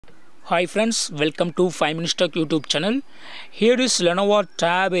Hi friends, welcome to 5 Minutes Tech YouTube channel. Here is Lenovo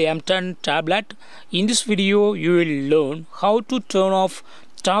Tab M10 tablet. In this video, you will learn how to turn off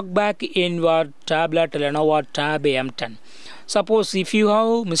Talkback in your tablet Lenovo Tab M10. Suppose if you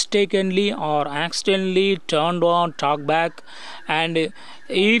have mistakenly or accidentally turned on Talkback, and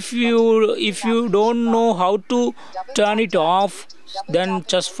if you don't know how to turn it off, then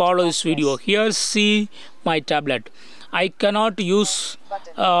just follow this video. Here see my tablet. I cannot use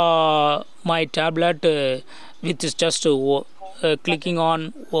my tablet with just clicking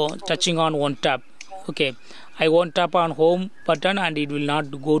on or touching on one tab. Okay, I won't tap on home button and it will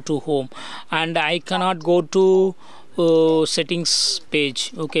not go to home, and I cannot go to settings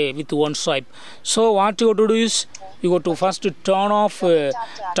page, okay, with one swipe. So what you have to do is you go to first turn off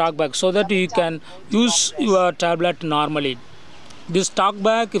Talkback so that you can use your tablet normally. This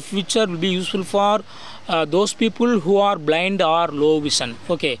Talkback feature will be useful for those people who are blind or low vision.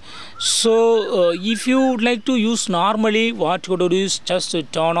 Okay, so if you would like to use normally, what you do is just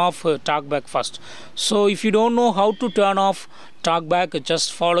turn off Talkback first. So if you don't know how to turn off Talkback,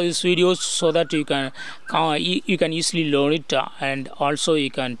 just follow these videos so that you can easily learn it, and also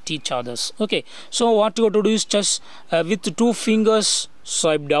you can teach others. Okay, so what you have to do is just with two fingers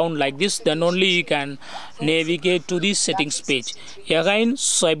swipe down like this, then only you can navigate to the settings page. Again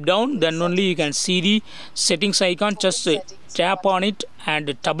swipe down, then only you can see the settings icon. Just tap on it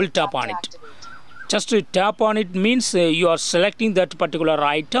and double tap on it. Just tap on it means you are selecting that particular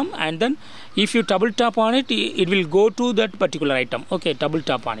item, and then if you double tap on it, it will go to that particular item. Okay, double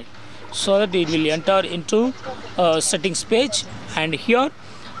tap on it so that it will enter into settings page, and here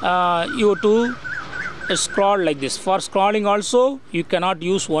you have to scroll like this. For scrolling also you cannot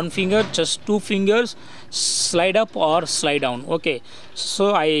use one finger, just two fingers, slide up or slide down. Okay,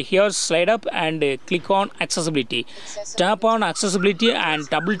 so I here slide up and click on accessibility. Tap on accessibility and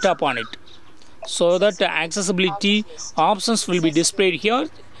double tap on it so that the accessibility options will be displayed here.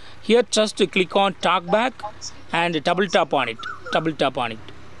 Here just click on Talkback and double tap on it. Double tap on it,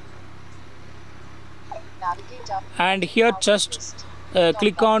 and here just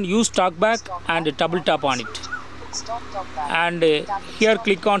click on use Talkback and double tap on it, and here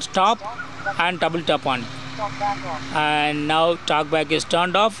click on stop and double tap on it, and now Talkback is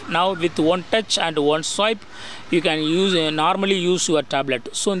turned off. Now with one touch and one swipe you can use normally use your tablet.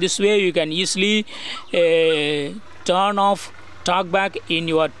 So in this way you can easily turn off Talkback in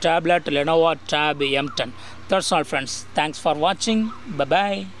your tablet Lenovo Tab M10. That's all friends. Thanks for watching. Bye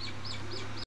bye.